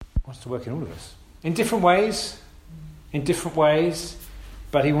wants to work in all of us. In different ways,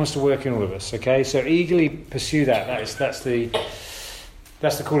 but he wants to work in all of us, okay? So eagerly pursue that. That's the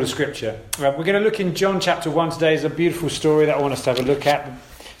call of Scripture. Right, we're going to look in John chapter 1 today. It's a beautiful story that I want us to have a look at.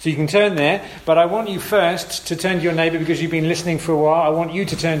 So you can turn there, but I want you first to turn to your neighbour because you've been listening for a while. I want you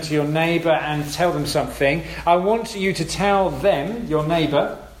to turn to your neighbour and tell them something. I want you to tell them, your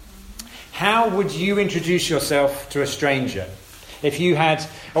neighbour, how would you introduce yourself to a stranger? If you had,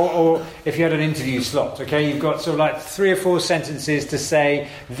 or if you had an interview slot, okay, you've got sort of like 3 or 4 sentences to say,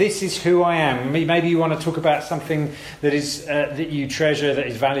 this is who I am. Maybe you want to talk about something that is that you treasure, that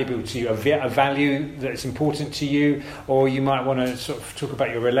is valuable to you, a value that is important to you, or you might want to sort of talk about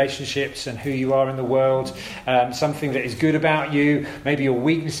your relationships and who you are in the world, something that is good about you, maybe your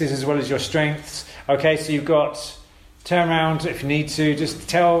weaknesses as well as your strengths. Okay, so you've got, turn around if you need to, just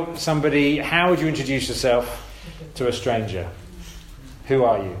tell somebody, how would you introduce yourself to a stranger? Who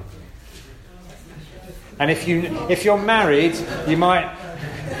are you? And if you're married, you might.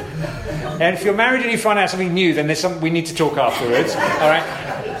 And if you're married and you find out something new, then there's something we need to talk afterwards. All right.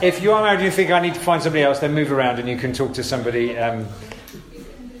 If you are married and you think I need to find somebody else, then move around and you can talk to somebody.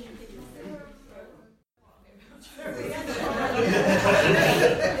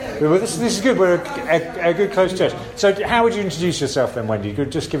 Well, this is good. We're a good close church. So, how would you introduce yourself then, Wendy?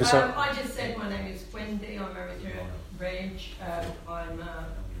 Could just give us a. I just said my name is Wendy. I'm married to Reg. I'm a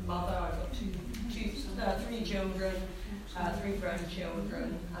mother. I've got 3 children, 3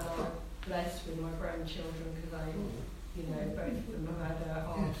 grandchildren, and I'm blessed with my grandchildren because both of them have had a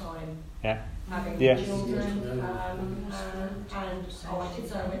hard time having children. And I did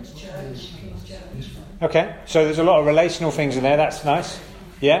say I went to church, King's Church. Okay, so there's a lot of relational things in there. That's nice.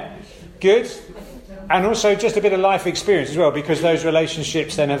 Yeah, good. And also just a bit of life experience as well, because those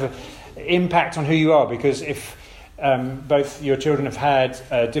relationships then have an impact on who you are. Because if both your children have had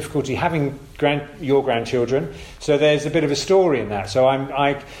difficulty having your grandchildren, so there's a bit of a story in that. So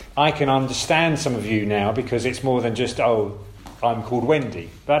I can understand some of you now because it's more than just, I'm called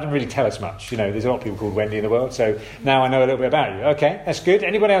Wendy. That doesn't really tell us much. There's a lot of people called Wendy in the world, so now I know a little bit about you. Okay, that's good.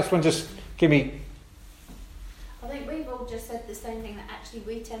 Anybody else want to just give me... I think we've all just said the same thing, that actually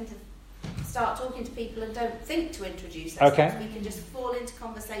we tend to start talking to people and don't think to introduce ourselves. Okay. We can just fall into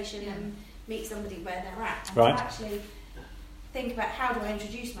conversation and meet somebody where they're at. And right. to actually think about how do I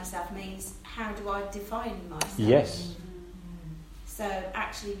introduce myself means how do I define myself? Yes. So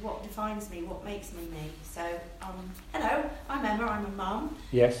actually what defines me, what makes me me. So hello, I'm Emma, I'm a mum.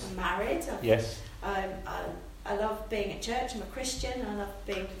 Yes. I'm married. Yes. I love being at church, I'm a Christian, I love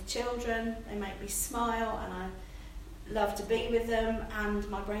being with the children, they make me smile and I love to be with them, and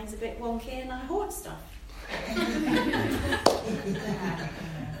my brain's a bit wonky and I hoard stuff.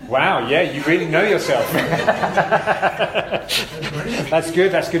 Wow, yeah, you really know yourself. That's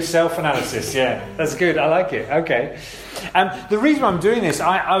good self-analysis, yeah. That's good, I like it, okay. The reason I'm doing this,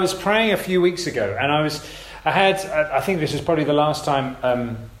 I was praying a few weeks ago, and I think this is probably the last time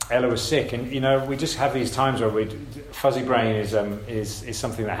Ella was sick, and we just have these times where fuzzy brain is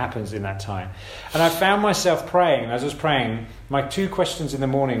something that happens in that time. And I found myself praying, and as I was praying, my 2 questions in the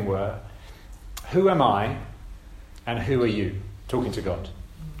morning were, who am I and who are you? Talking to God.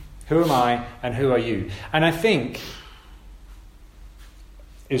 Who am I and who are you? And I think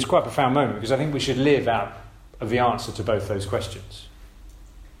it was quite a profound moment, because I think we should live out of the answer to both those questions.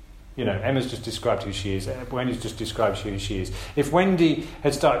 Emma's just described who she is. Wendy's just described who she is. If Wendy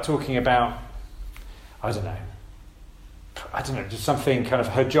had started talking about, I don't know, just something kind of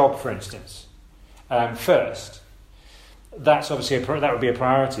her job, for instance, first, that's obviously that would be a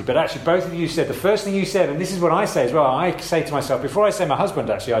priority. But actually, both of you said, the first thing you said, and this is what I say as well, I say to myself, before I say my husband,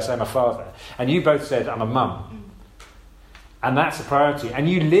 actually, I say my father. And you both said, I'm a mum. And that's a priority. And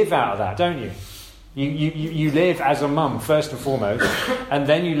you live out of that, don't you? You live as a mum, first and foremost, and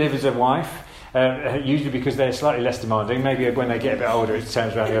then you live as a wife, usually because they're slightly less demanding. Maybe when they get a bit older, it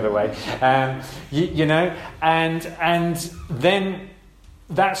turns around the other way. And then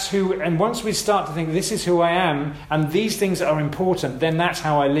that's who, and once we start to think, this is who I am, and these things are important, then that's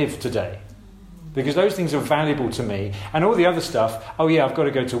how I live today. Because those things are valuable to me. And all the other stuff, I've got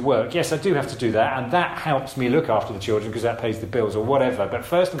to go to work. Yes, I do have to do that. And that helps me look after the children because that pays the bills or whatever. But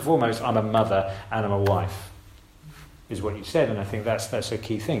first and foremost, I'm a mother and I'm a wife, is what you said. And I think that's a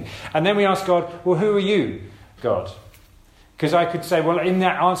key thing. And then we ask God, well, who are you, God? Because I could say, well, in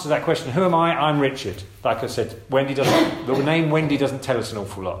that answer to that question, who am I? I'm Richard. Like I said, the name Wendy doesn't tell us an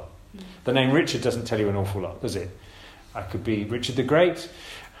awful lot. The name Richard doesn't tell you an awful lot, does it? I could be Richard the Great.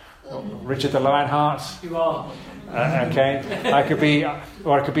 Richard the Lionheart. You are. Okay. I could be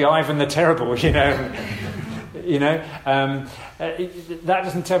Ivan the Terrible. That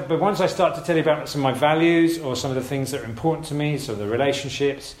doesn't tell. But once I start to tell you about some of my values or some of the things that are important to me, some of the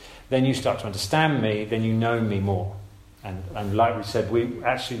relationships, then you start to understand me. Then you know me more. And like we said,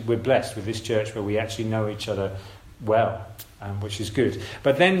 we're blessed with this church where we actually know each other well, which is good.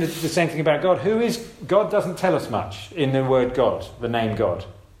 But then the same thing about God. Who is God? Doesn't tell us much in the word God, the name God.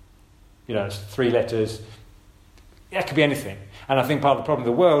 It's 3 letters. It could be anything. And I think part of the problem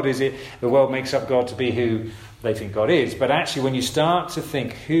of the world is the world makes up God to be who they think God is. But actually, when you start to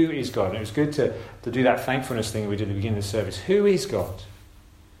think, who is God? And it was good to do that thankfulness thing we did at the beginning of the service. Who is God?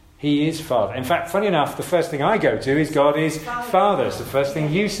 He is Father. In fact, funny enough, the first thing I go to is God is Father. It's the first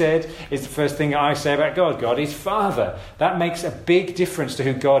thing you said is the first thing I say about God. God is Father. That makes a big difference to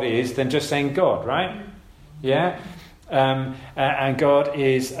who God is than just saying God, right? Yeah? And God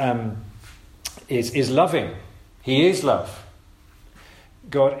is loving. He is love.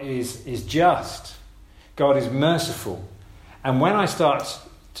 God is just. God is merciful. And when I start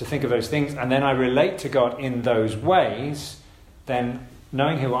to think of those things and then I relate to God in those ways, then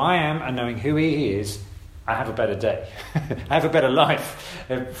knowing who I am and knowing who He is, I have a better day. I have a better life,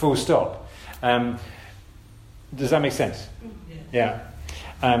 full stop. Does that make sense? Yeah.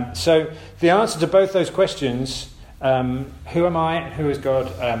 So the answer to both those questions, who am I and who is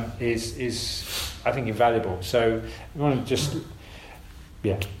God, is I think invaluable. So I want to just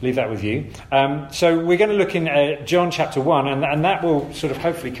leave that with you. So we're going to look in John chapter 1, and that will sort of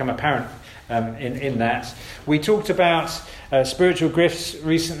hopefully come apparent in that. We talked about spiritual gifts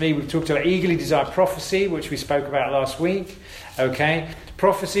recently. We talked about eagerly desired prophecy, which we spoke about last week. Okay,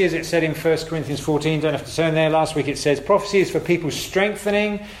 prophecy, as it said in 1 Corinthians 14, don't have to turn there. Last week it says prophecy is for people's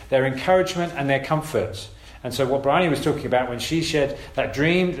strengthening, their encouragement and their comfort. And so what Bryony was talking about when she shared that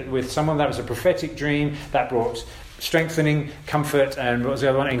dream with someone, that was a prophetic dream that brought strengthening, comfort, and what was the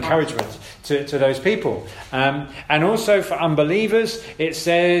other one? Encouragement to those people. And also for unbelievers, it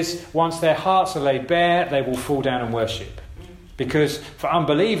says once their hearts are laid bare, they will fall down and worship. Because for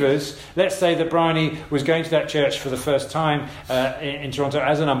unbelievers, let's say that Bryony was going to that church for the first time in Toronto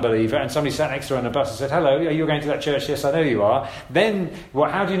as an unbeliever, and somebody sat next to her on the bus and said, "Hello, are you going to that church?" "Yes, I know you are." Then,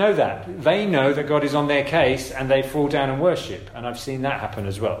 how do you know that? They know that God is on their case, and they fall down and worship. And I've seen that happen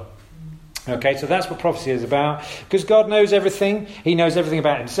as well. Okay, so that's what prophecy is about. Because God knows everything. He knows everything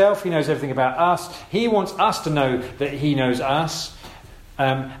about Himself. He knows everything about us. He wants us to know that He knows us.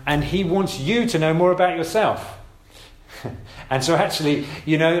 And He wants you to know more about yourself. And so actually,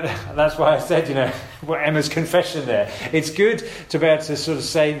 that's why I said, what Emma's confession there. It's good to be able to sort of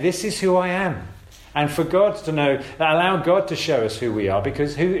say, this is who I am. And for God to know, that allow God to show us who we are,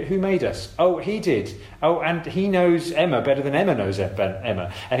 because who made us? Oh, He did. Oh, and He knows Emma better than Emma knows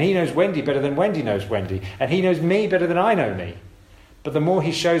Emma. And He knows Wendy better than Wendy knows Wendy. And He knows me better than I know me. But the more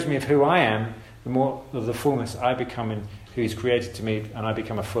He shows me of who I am, the more of the fullness I become in who He's created to me, and I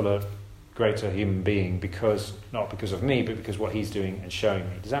become a fuller, greater human being, not because of me, but because what He's doing and showing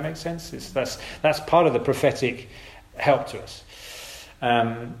me. Does that make sense? That's part of the prophetic help to us.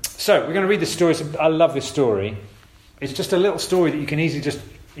 So we're going to read this story. I love this story. It's just a little story that you can easily just,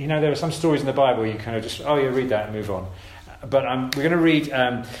 there are some stories in the Bible you kind of just, read that and move on. But we're going to read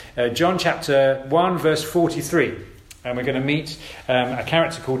John chapter 1 verse 43, and we're going to meet a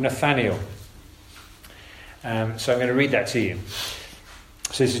character called Nathaniel. So I'm going to read that to you.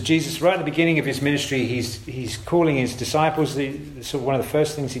 So this is Jesus right at the beginning of His ministry. He's calling His disciples. Sort of one of the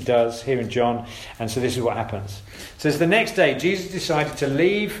first things He does here in John. And so this is what happens. It says, the next day Jesus decided to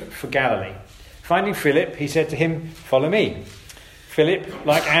leave for Galilee. Finding Philip, He said to him, "Follow me." Philip,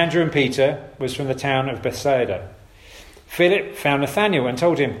 like Andrew and Peter, was from the town of Bethsaida. Philip found Nathanael and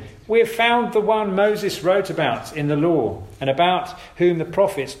told him, "We have found the one Moses wrote about in the law, and about whom the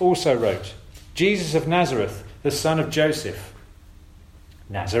prophets also wrote, Jesus of Nazareth, the son of Joseph."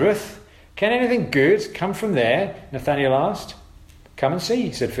 "Nazareth? Can anything good come from there?" Nathanael asked. "Come and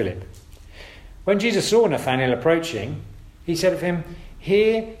see," said Philip. When Jesus saw Nathanael approaching, He said of him,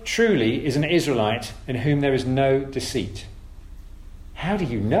 "Here truly is an Israelite in whom there is no deceit." "How do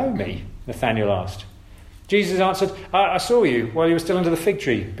you know me?" Nathanael asked. Jesus answered, I saw you while you were still under the fig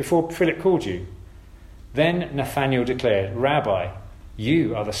tree, before Philip called you." Then Nathanael declared, "Rabbi,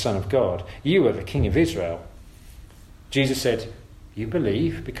 you are the Son of God. You are the King of Israel." Jesus said, "You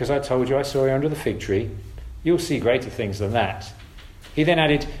believe because I told you I saw you under the fig tree? You'll see greater things than that." He then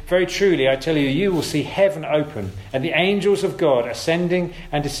added, "Very truly, I tell you, you will see heaven open and the angels of God ascending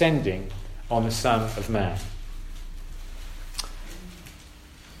and descending on the Son of Man."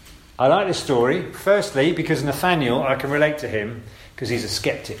 I like this story, firstly, because Nathanael, I can relate to him because he's a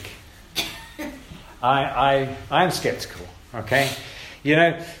skeptic. I am skeptical, okay?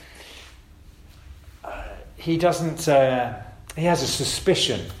 he doesn't. He has a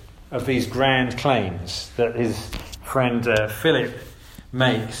suspicion of these grand claims that his friend Philip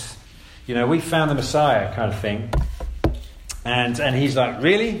makes. You know, we found the Messiah, kind of thing. And he's like,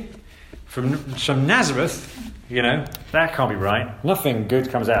 really? From Nazareth? You know, that can't be right. Nothing good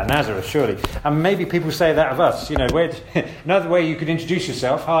comes out of Nazareth, surely. And maybe people say that of us. You know, another way you could introduce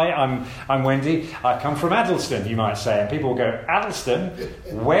yourself. Hi, I'm Wendy. I come from Addlestone, you might say. And people will go, Addlestone?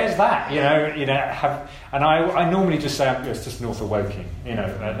 Where's that? And I normally just say, it's just north of Woking. You know,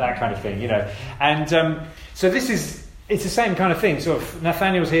 that kind of thing. You know, and so it's the same kind of thing. Sort of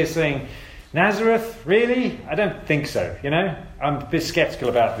Nathaniel's here saying, Nazareth, really? I don't think so. You know, I'm a bit sceptical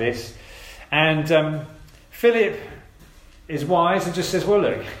about this, and. Philip is wise and just says, well,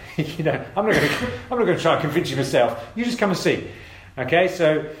 look, you know, I'm not going to try and convince you myself. You just come and see. Okay,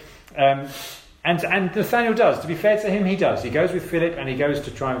 so, and Nathaniel does. To be fair to him, he does. He goes with Philip and he goes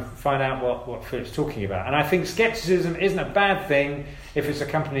to try and find out what Philip's talking about. And I think scepticism isn't a bad thing if it's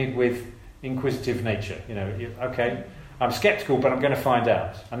accompanied with inquisitive nature. You know, okay, I'm sceptical, but I'm going to find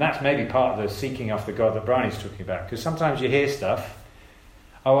out. And that's maybe part of the seeking after God that Bryony's talking about. Because sometimes you hear stuff,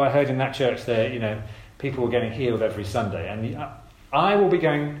 oh, I heard in that church there, you know, people were getting healed every Sunday. And I will be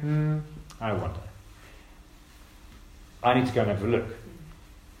going, I wonder. I need to go and have a look.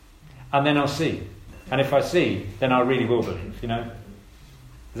 And then I'll see. And if I see, then I really will believe, you know.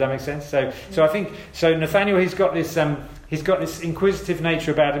 Does that make sense? So I think, Nathaniel, he's got this inquisitive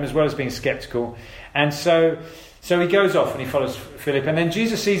nature about him as well as being sceptical. And so he goes off and he follows Philip. And then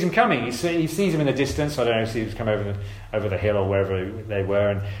Jesus sees him coming. He sees him in the distance. I don't know if he was coming over the hill or wherever they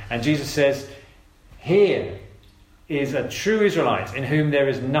were. And Jesus says, here is a true Israelite in whom there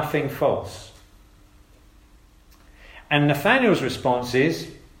is nothing false. And Nathaniel's response is,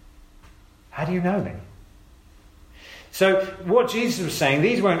 how do you know me? So what Jesus was saying,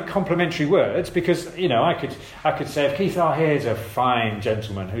 these weren't complimentary words, because, you know, I could say, if Keith here is a fine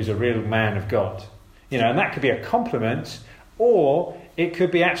gentleman who's a real man of God, you know, and that could be a compliment, or it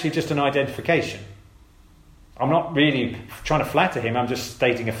could be actually just an identification. I'm not really trying to flatter him, I'm just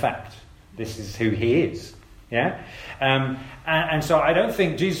stating a fact. This is who he is. Yeah? And so I don't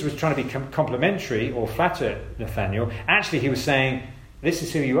think Jesus was trying to be complimentary or flatter Nathaniel. Actually, he was saying, this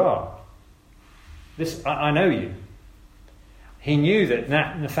is who you are. I know you. He knew that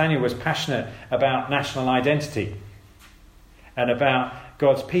Nathaniel was passionate about national identity and about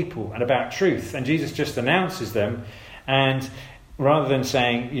God's people and about truth. And Jesus just announces them. And rather than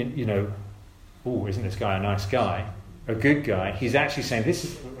saying, you know, oh, isn't this guy a nice guy? A good guy, he's actually saying, this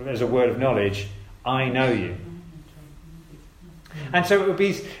is as a word of knowledge, I know you. And so it would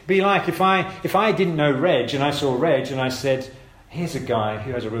be like if I didn't know Reg and I saw Reg and I said, here's a guy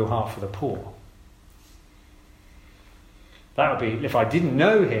who has a real heart for the poor. That would be, if I didn't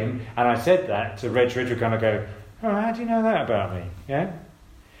know him and I said that to Reg would kind of go, oh, how do you know that about me? Yeah?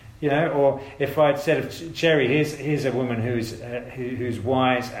 You know, or if I'd said of Cherry, here's a woman who's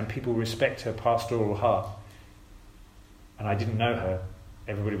wise and people respect her pastoral heart. And I didn't know her,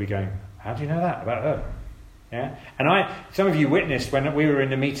 everybody would be going, how do you know that about her? Yeah? And some of you witnessed when we were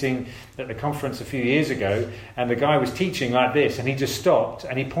in the meeting at the conference a few years ago, and the guy was teaching like this, and he just stopped,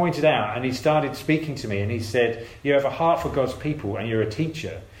 and he pointed out, and he started speaking to me, and he said, you have a heart for God's people, and you're a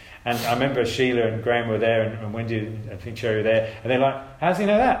teacher. And I remember Sheila and Graham were there, and Wendy and I think Cherry were there, and they're like, how does he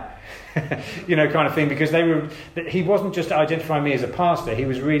know that? You know, kind of thing, because he wasn't just identifying me as a pastor, he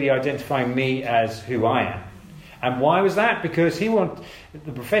was really identifying me as who I am. And why was that? Because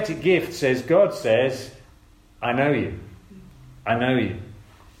the prophetic gift says, God says, I know you. I know you.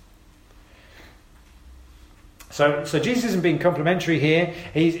 So Jesus isn't being complimentary here.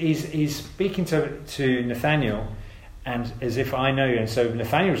 He's speaking to Nathaniel, and as if I know you. And so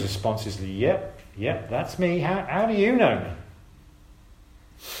Nathaniel's response is, yep, that's me. How do you know me?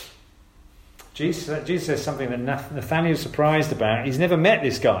 Jesus says something that Nathaniel's surprised about. He's never met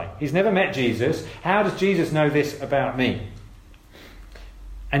this guy. He's never met Jesus. How does Jesus know this about me?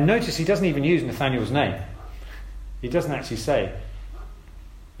 And notice he doesn't even use Nathaniel's name. He doesn't actually say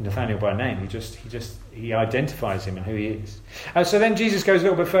Nathaniel by name. He identifies him and who he is. So then Jesus goes a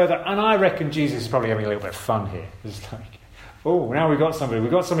little bit further, and I reckon Jesus is probably having a little bit of fun here. It's like, oh, now we've got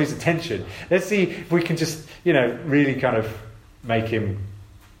somebody's attention. Let's see if we can just, you know, really kind of make him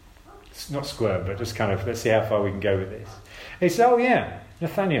not squirm, but just kind of, let's see how far we can go with this. He says, oh yeah,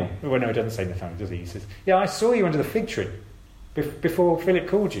 Nathaniel. Well, no, it doesn't say Nathaniel, does he? He says, yeah, I saw you under the fig tree before Philip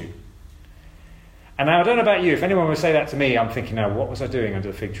called you. And now, I don't know about you, if anyone would say that to me, I'm thinking, now, what was I doing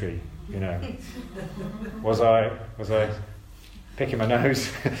under the fig tree? You know, was I picking my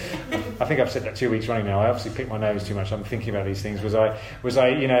nose? I think I've said that 2 weeks running now. I obviously pick my nose too much. I'm thinking about these things. Was I,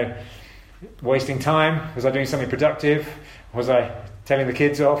 you know, wasting time? Was I doing something productive? Was I telling the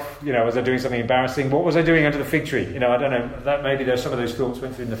kids off? Was I doing something embarrassing? What was I doing under the fig tree? I don't know. That maybe there's some of those thoughts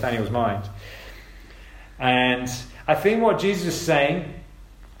went through Nathaniel's mind. And I think what Jesus is saying,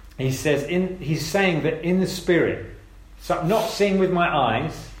 he's saying that in the Spirit, so I'm not seeing with my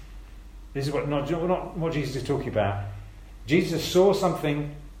eyes. This is not what Jesus is talking about. Jesus saw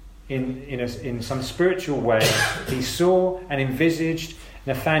something in some spiritual way. He saw and envisaged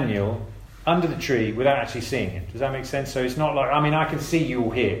Nathaniel under the tree without actually seeing him. Does that make sense? So it's not like, I can see you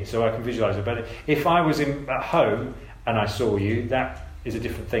all here, so I can visualize it. But if I was at home and I saw you, that is a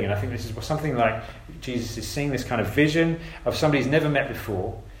different thing. And I think this is something like Jesus is seeing this kind of vision of somebody he's never met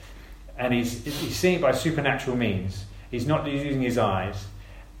before, and he's seeing it by supernatural means. He's not using his eyes,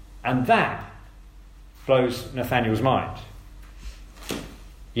 and that blows Nathaniel's mind.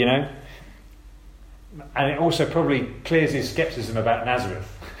 And it also probably clears his skepticism about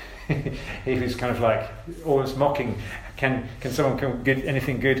Nazareth. He was kind of like almost mocking, can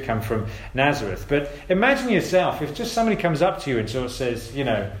anything good come from Nazareth? But imagine yourself, if just somebody comes up to you and sort of says,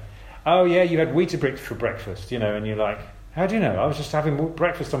 oh yeah, you had Weetabix for breakfast, and you're like, how do you know? I was just having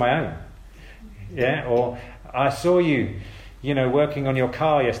breakfast on my own. Yeah, or I saw you, working on your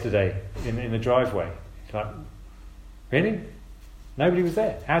car yesterday in the driveway. It's like, really? Nobody was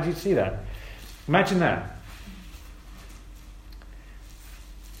there. How did you see that? Imagine that.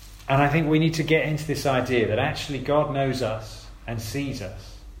 And I think we need to get into this idea that actually God knows us and sees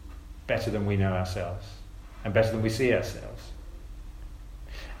us better than we know ourselves and better than we see ourselves.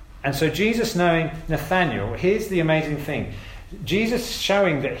 And so Jesus knowing Nathaniel, here's the amazing thing. Jesus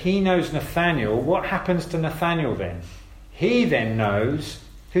showing that he knows Nathaniel, what happens to Nathaniel then? He then knows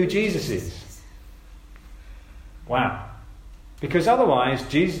who Jesus is. Wow. Because otherwise,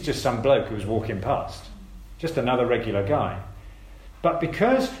 Jesus is just some bloke who was walking past. Just another regular guy. But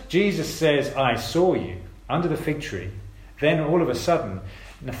because Jesus says, I saw you under the fig tree, then all of a sudden,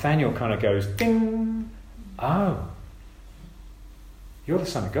 Nathaniel kind of goes, ding! Oh, you're the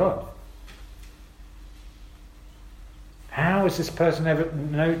Son of God. How is this person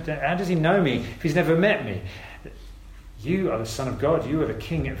how does he know me if he's never met me? You are the Son of God. You are the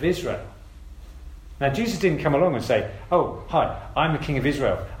King of Israel. Now, Jesus didn't come along and say, oh, hi, I'm the King of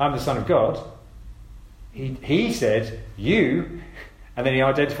Israel. I'm the Son of God. He said, you, and then he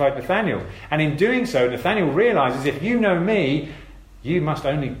identified Nathaniel. And in doing so, Nathaniel realizes, if you know me, you must the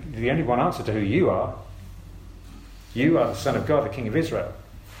only one answer to who you are. You are the Son of God, the King of Israel.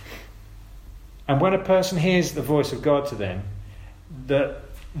 And when a person hears the voice of God to them, that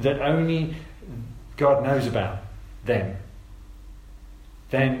only God knows about them,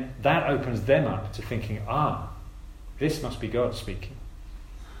 then that opens them up to thinking, this must be God speaking.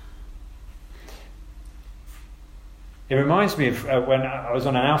 It reminds me of when I was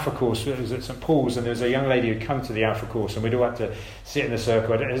on an Alpha course. It was at St Paul's, and there was a young lady who'd come to the Alpha course, and we'd all had to sit in a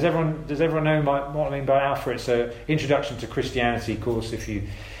circle. Does everyone know what I mean by Alpha? It's an introduction to Christianity course. If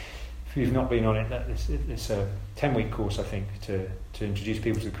you've not been on it, it's a 10-week course, I think, to introduce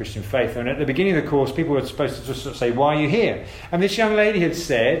people to the Christian faith. And at the beginning of the course, people were supposed to just sort of say, why are you here? And this young lady had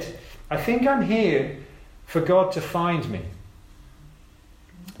said, I think I'm here for God to find me.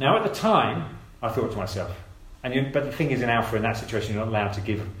 Now, at the time, I thought to myself, but the thing is, in Alpha, in that situation, you're not allowed to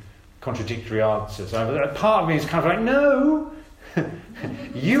give contradictory answers. So part of me is kind of like, no,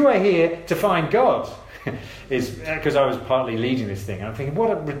 you are here to find God. Is because I was partly leading this thing. And I'm thinking,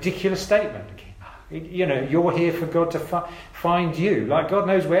 what a ridiculous statement. You're here for God to find you. Like God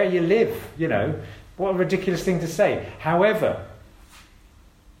knows where you live. What a ridiculous thing to say. However,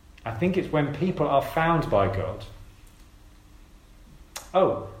 I think it's when people are found by God.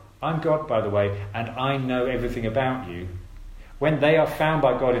 Oh, I'm God, by the way, and I know everything about you. When they are found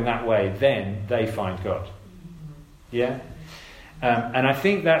by God in that way, then they find God. Yeah? And I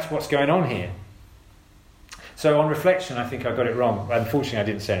think that's what's going on here. So on reflection, I think I got it wrong. Unfortunately, I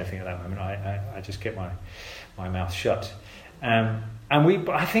didn't say anything at that moment. I just kept my mouth shut. And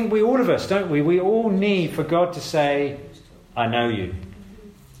I think we, all of us, don't we? We all need for God to say, I know you.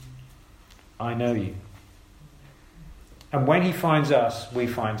 I know you. And when he finds us, we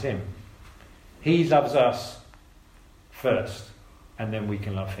find him. He loves us first, and then we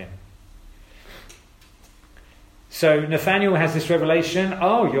can love him. So Nathaniel has this revelation,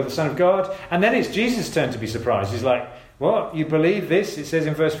 oh, you're the Son of God. And then it's Jesus' turn to be surprised. He's like, what, you believe this? It says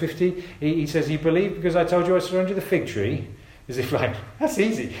in verse 50, he says, you believe because I told you I surrounded you the fig tree? As if like, that's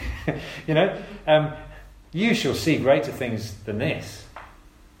easy. You shall see greater things than this.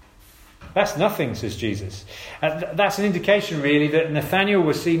 That's nothing, says Jesus. That's an indication, really, that Nathaniel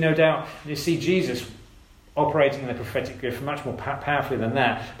will see, no doubt, see Jesus operating in the prophetic gift much more powerfully than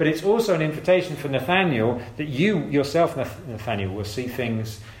that. But it's also an invitation for Nathaniel that you yourself, Nathaniel, will see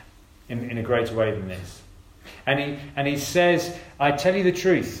things in a greater way than this. And he says, I tell you the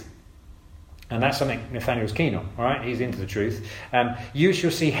truth. And that's something Nathaniel's keen on, all right? He's into the truth. You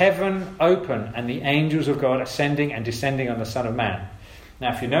shall see heaven open and the angels of God ascending and descending on the Son of Man.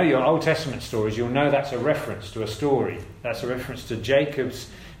 Now, if you know your Old Testament stories, you'll know that's a reference to a story. That's a reference to Jacob's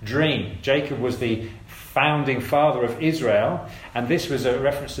dream. Jacob was the founding father of Israel, and this was a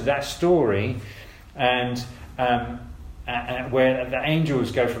reference to that story, and where the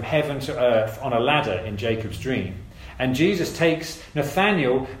angels go from heaven to earth on a ladder in Jacob's dream. And Jesus takes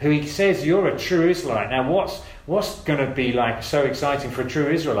Nathaniel, who he says, you're a true Israelite. Now, what's going to be like so exciting for a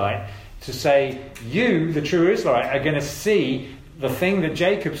true Israelite to say, you, the true Israelite, are going to see the thing that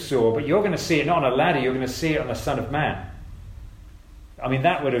Jacob saw, but you're going to see it not on a ladder, you're going to see it on the Son of Man. I mean,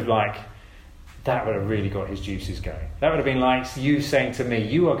 that would have really got his juices going. That would have been like you saying to me,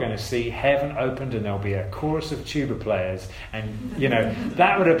 you are going to see heaven opened and there'll be a chorus of tuba players. And,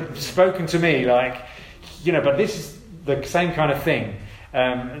 that would have spoken to me like, but this is the same kind of thing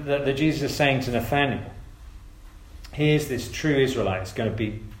that Jesus is saying to Nathaniel. Here's this true Israelite that's going to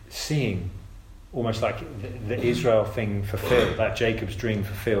be seeing almost like the Israel thing fulfilled, that Jacob's dream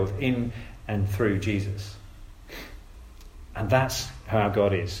fulfilled in and through Jesus. And that's how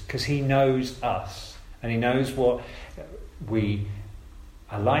God is, because he knows us and he knows what we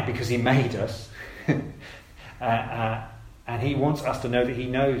are like because he made us. And he wants us to know that he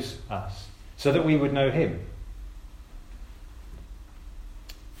knows us so that we would know him.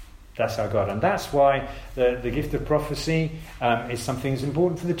 That's our God. And that's why the gift of prophecy is something that's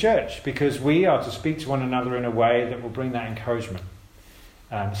important for the church, because we are to speak to one another in a way that will bring that encouragement.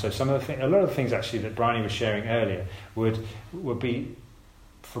 So a lot of the things actually that Bryony was sharing earlier would be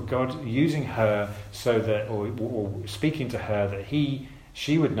for God using her so that, or speaking to her, that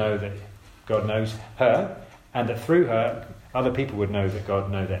she would know that God knows her, and that through her other people would know that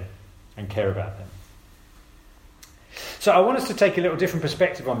God knows them and care about them. So I want us to take a little different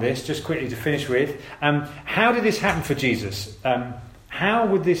perspective on this, just quickly to finish with. How did this happen for Jesus?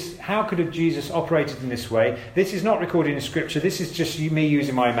 How could Jesus operated in this way? This is not recorded in Scripture. This is just me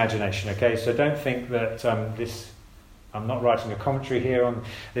using my imagination. Okay, so don't think that I'm not writing a commentary here on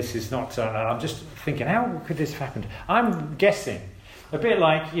this. Is not. I'm just thinking, how could this have happened? I'm guessing. A bit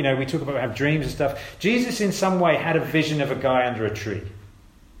like, we talk about have dreams and stuff. Jesus in some way had a vision of a guy under a tree.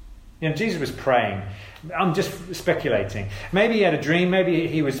 Jesus was praying. I'm just speculating. Maybe he had a dream, maybe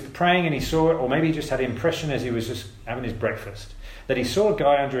he was praying and he saw it, or maybe he just had an impression as he was just having his breakfast, that he saw a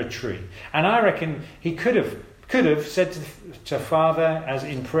guy under a tree. And I reckon he could have said to Father, as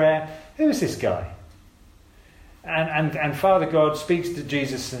in prayer, who is this guy? And Father God speaks to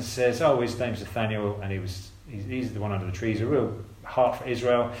Jesus and says, his name's Nathaniel, and he's the one under the tree. He's a real heart for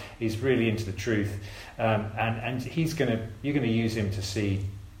Israel. He's really into the truth. And you're going to use him to see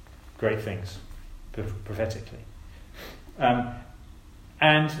great things prophetically.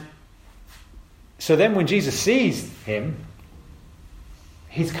 And so then when Jesus sees him,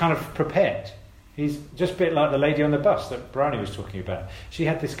 he's kind of prepared. He's just a bit like the lady on the bus that Bryony was talking about. She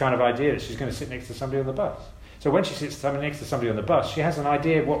had this kind of idea that she's going to sit next to somebody on the bus. So when she sits next to somebody on the bus, she has an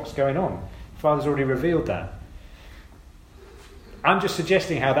idea of what's going on. Father's already revealed that. I'm just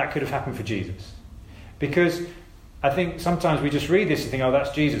suggesting how that could have happened for Jesus. Because I think sometimes we just read this and think,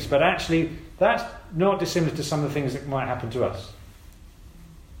 that's Jesus. But actually, that's not dissimilar to some of the things that might happen to us.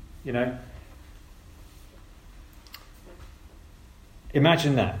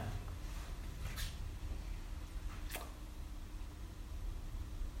 Imagine that.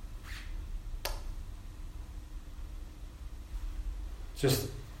 Just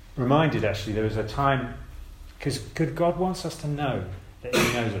reminded, actually, there was a time, because God wants us to know that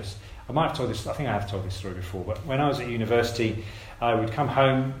he knows us. I might have told this, I think I have told this story before, but when I was at university, I would come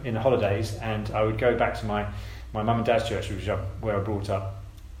home in the holidays and I would go back to my mum and dad's church, which is where I brought up,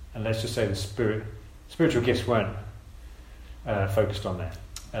 and let's just say the spiritual gifts weren't focused on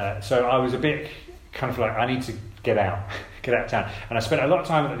there. So I was a bit kind of like, I need to get out of town. And I spent a lot of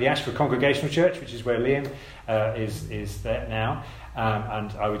time at the Ashford Congregational Church, which is where Liam is there now.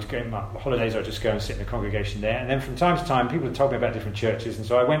 And I would go in my holidays, I would just go and sit in the congregation there. And then from time to time, people had told me about different churches. And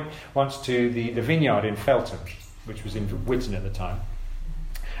so I went once to the Vineyard in Feltham, which was in Whitton at the time.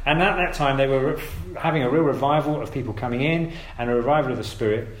 And at that time, they were having a real revival of people coming in and a revival of the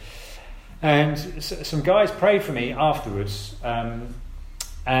Spirit. And some guys prayed for me afterwards. And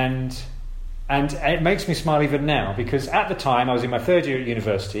it makes me smile even now, because at the time, I was in my third year at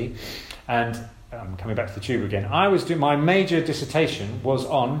university, and I'm coming back to the tuba again. My major dissertation was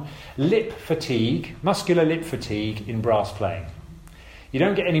on lip fatigue, muscular lip fatigue in brass playing. You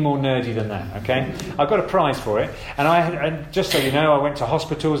don't get any more nerdy than that, okay? I got a prize for it, and just so you know, I went to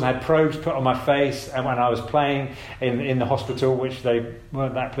hospitals and had probes put on my face, and when I was playing in the hospital, which they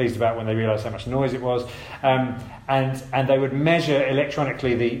weren't that pleased about when they realised how much noise it was, and they would measure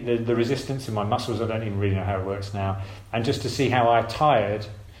electronically the resistance in my muscles. I don't even really know how it works now, and just to see how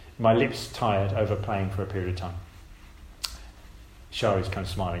my lips tired over playing for a period of time. Shari's kind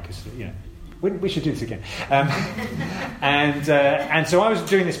of smiling because, we should do this again. And so I was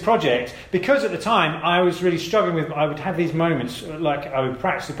doing this project because at the time I was really struggling with. I would have these moments like I would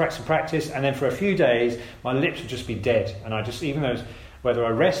practice, and then for a few days my lips would just be dead, and I just, even though whether I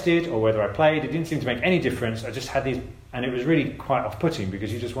rested or whether I played, it didn't seem to make any difference. I just had these, and it was really quite off-putting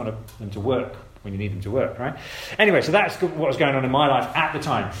because you just want them to work when you need them to work, right? Anyway, so that's what was going on in my life at the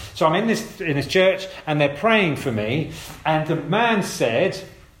time. So I'm in this church, and they're praying for me, and the man said.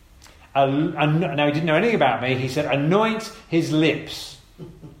 Now he didn't know anything about me. He said, anoint his lips.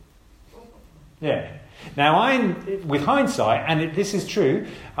 Yeah. Now with hindsight, and this is true,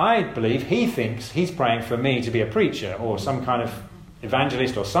 I believe he thinks he's praying for me to be a preacher or some kind of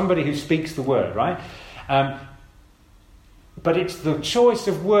evangelist or somebody who speaks the word, right? But it's the choice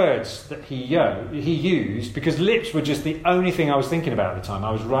of words that he used, because lips were just the only thing I was thinking about at the time.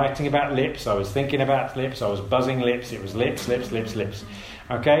 I was writing about lips, I was thinking about lips, I was buzzing lips, it was lips.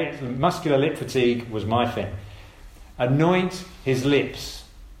 Okay? Muscular lip fatigue was my thing. Anoint his lips.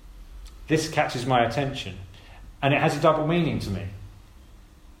 This catches my attention. And it has a double meaning to me.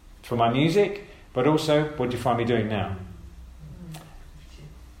 For my music, but also, what do you find me doing now?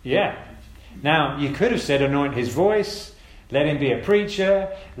 Yeah. Now, you could have said anoint his voice, let him be a preacher,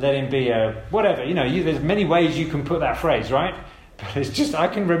 let him be a whatever. There's many ways you can put that phrase, right? But it's just, I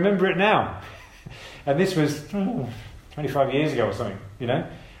can remember it now. And this was 25 years ago or something,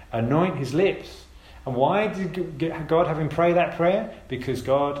 Anoint his lips. And why did God have him pray that prayer? Because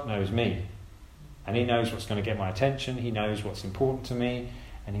God knows me. And he knows what's going to get my attention. He knows what's important to me.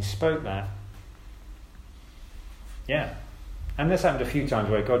 And he spoke that. Yeah. And this happened a few times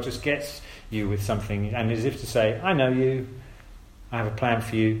where God just gets you with something, and as if to say, I know you, I have a plan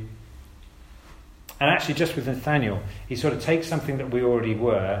for you. And actually, just with Nathaniel, he sort of takes something that we already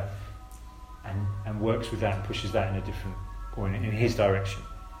were and works with that and pushes that in a different, or in his direction.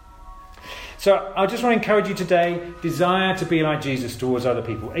 So I just want to encourage you today, desire to be like Jesus towards other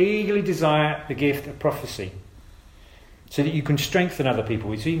people. Eagerly desire the gift of prophecy, so that you can strengthen other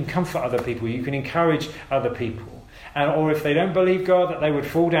people, so you can comfort other people, you can encourage other people. Or if they don't believe God, that they would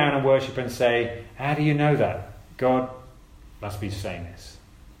fall down and worship and say, how do you know that? God must be saying this.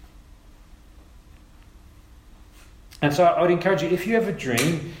 And so I would encourage you, if you have a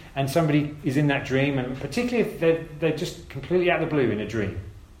dream and somebody is in that dream, and particularly if they're just completely out of the blue in a dream,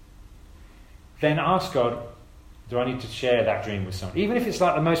 then ask God, do I need to share that dream with someone? Even if it's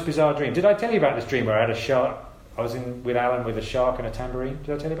like the most bizarre dream. Did I tell you about this dream where I had a shark? I was with Alan with a shark and a tambourine.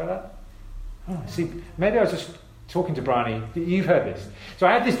 Did I tell you about that? Oh, see, maybe I was just talking to Bryony. You've heard this. So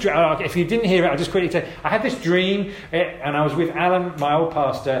I had this dream. If you didn't hear it, I'll just quickly tell you. I had this dream, and I was with Alan, my old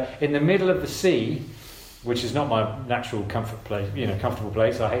pastor, in the middle of the sea, which is not my natural comfortable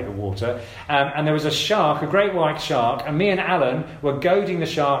place. I hate the water. And there was a shark, a great white shark, and me and Alan were goading the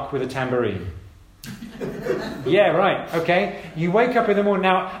shark with a tambourine. Yeah, right. Okay. You wake up in the morning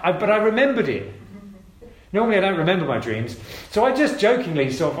now, but I remembered it. Normally I don't remember my dreams. So I just jokingly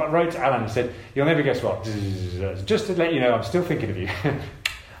sort of wrote to Alan and said, you'll never guess what. Just to let you know, I'm still thinking of you.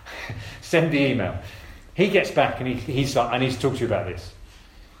 Send the email. He gets back and he's like, I need to talk to you about this.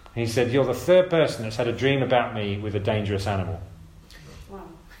 And he said, you're the third person that's had a dream about me with a dangerous animal. Wow.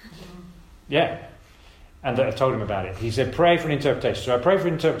 Yeah. And I told him about it. He said, pray for an interpretation. So I pray for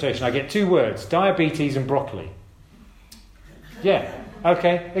an interpretation. I get 2 words, diabetes and broccoli. Yeah.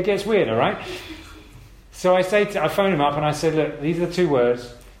 Okay. It gets weird, all right? So I phone him up and I said, look, these are the 2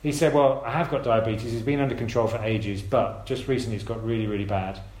 words. He said, well, I have got diabetes. It's been under control for ages, but just recently it's got really, really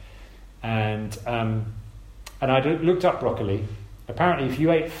bad. And I looked up broccoli. Apparently, if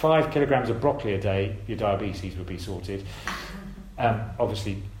you ate 5 kilograms of broccoli a day, your diabetes would be sorted.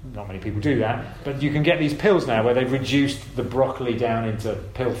 Obviously, not many people do that, but you can get these pills now where they've reduced the broccoli down into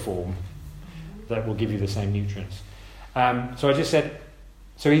pill form that will give you the same nutrients. So I just said,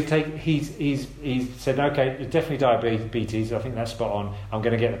 so he's said, okay, it's definitely diabetes. I think that's spot on. I'm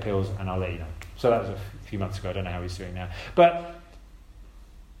going to get the pills and I'll let you know. So that was a few months ago. I don't know how he's doing now. But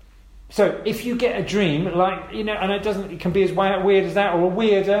so if you get a dream, and it can be as weird as that, or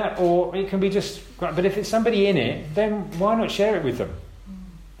weirder, or it can be just. But if it's somebody in it, then why not share it with them?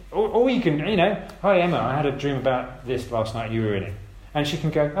 Or you can, hi Emma, I had a dream about this last night, you were in it. And she can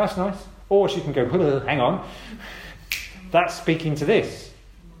go, that's nice. Or she can go, hang on. That's speaking to this,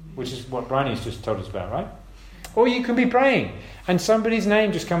 which is what Bryony's just told us about, right? Or you can be praying and somebody's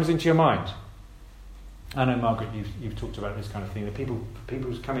name just comes into your mind. I know, Margaret, you've talked about this kind of thing, that people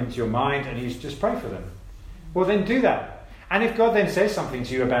come into your mind and you just pray for them. Well, then do that. And if God then says something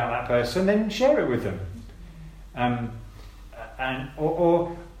to you about that person, then share it with them.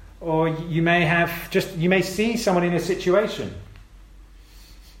 Or you may see someone in a situation.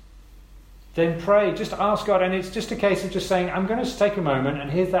 Then pray, just ask God, and it's just a case of just saying, I'm going to take a moment, and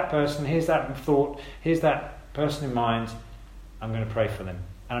here's that person, here's that thought, here's that person in mind, I'm going to pray for them.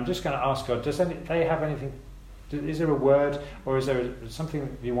 And I'm just going to ask God, they have anything, is there a word, or is there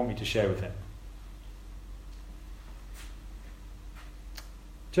something you want me to share with them?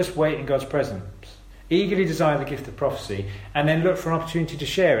 Just wait in God's presence. Eagerly desire the gift of prophecy, and then look for an opportunity to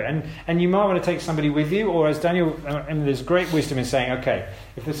share it. And you might want to take somebody with you, or as Daniel, and there's great wisdom in saying, okay,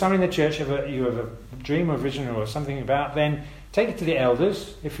 if there's somebody in the church you have a dream or vision or something about, then take it to the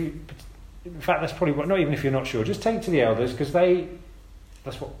elders. In fact, that's probably not even if you're not sure. Just take it to the elders, because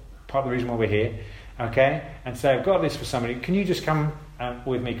that's what part of the reason why we're here. Okay, and say, I've got this for somebody. Can you just come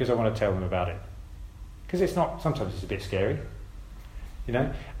with me because I want to tell them about it? Because sometimes it's a bit scary,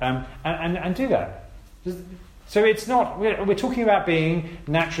 and do that. So it's not, we're talking about being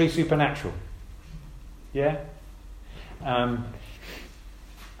naturally supernatural. Yeah?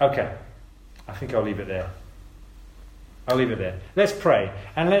 Okay. I think I'll leave it there. Let's pray.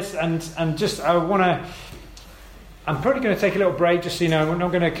 I'm probably going to take a little break, just so you know. We're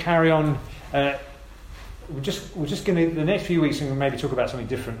not going to carry on. We're just going to, the next few weeks, we'll maybe talk about something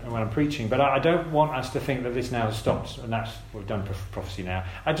different when I'm preaching, but I don't want us to think that this now has stopped, and that's what we've done for prophecy now.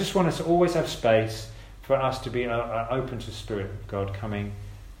 I just want us to always have space for us to be open to the Spirit of God coming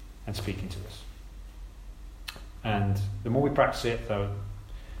and speaking to us. And the more we practice it, the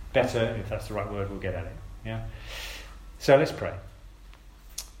better, if that's the right word, we'll get at it. Yeah. So let's pray.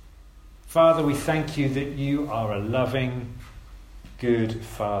 Father, we thank you that you are a loving, good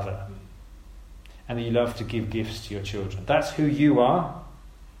Father, and that you love to give gifts to your children. That's who you are,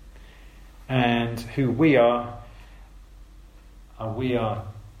 and who we are. We are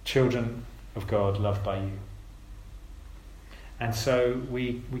children of God, loved by you. And so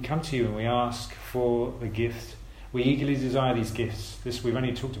we come to you and we ask for the gift. We eagerly desire these gifts. We've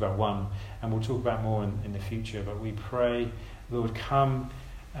only talked about one, and we'll talk about more in the future, but we pray, Lord, come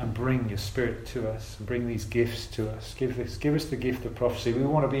and bring your Spirit to us and bring these gifts to us. Give us the gift of prophecy. We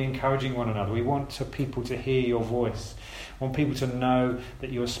want to be encouraging one another. We want people to hear your voice. We want people to know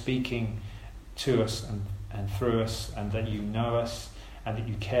that you're speaking to us and through us, and that you know us, and that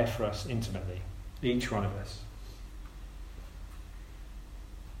you care for us intimately, each one of us.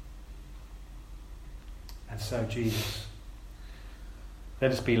 And so, Jesus,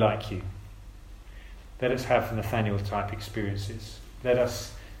 let us be like you. Let us have Nathaniel-type experiences. Let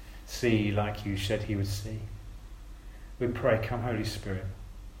us see like you said he would see. We pray, come Holy Spirit,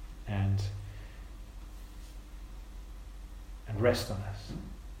 and rest on us.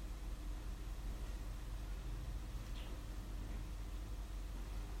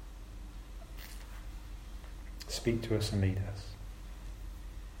 Speak to us and lead us.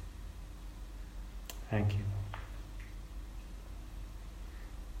 Thank you.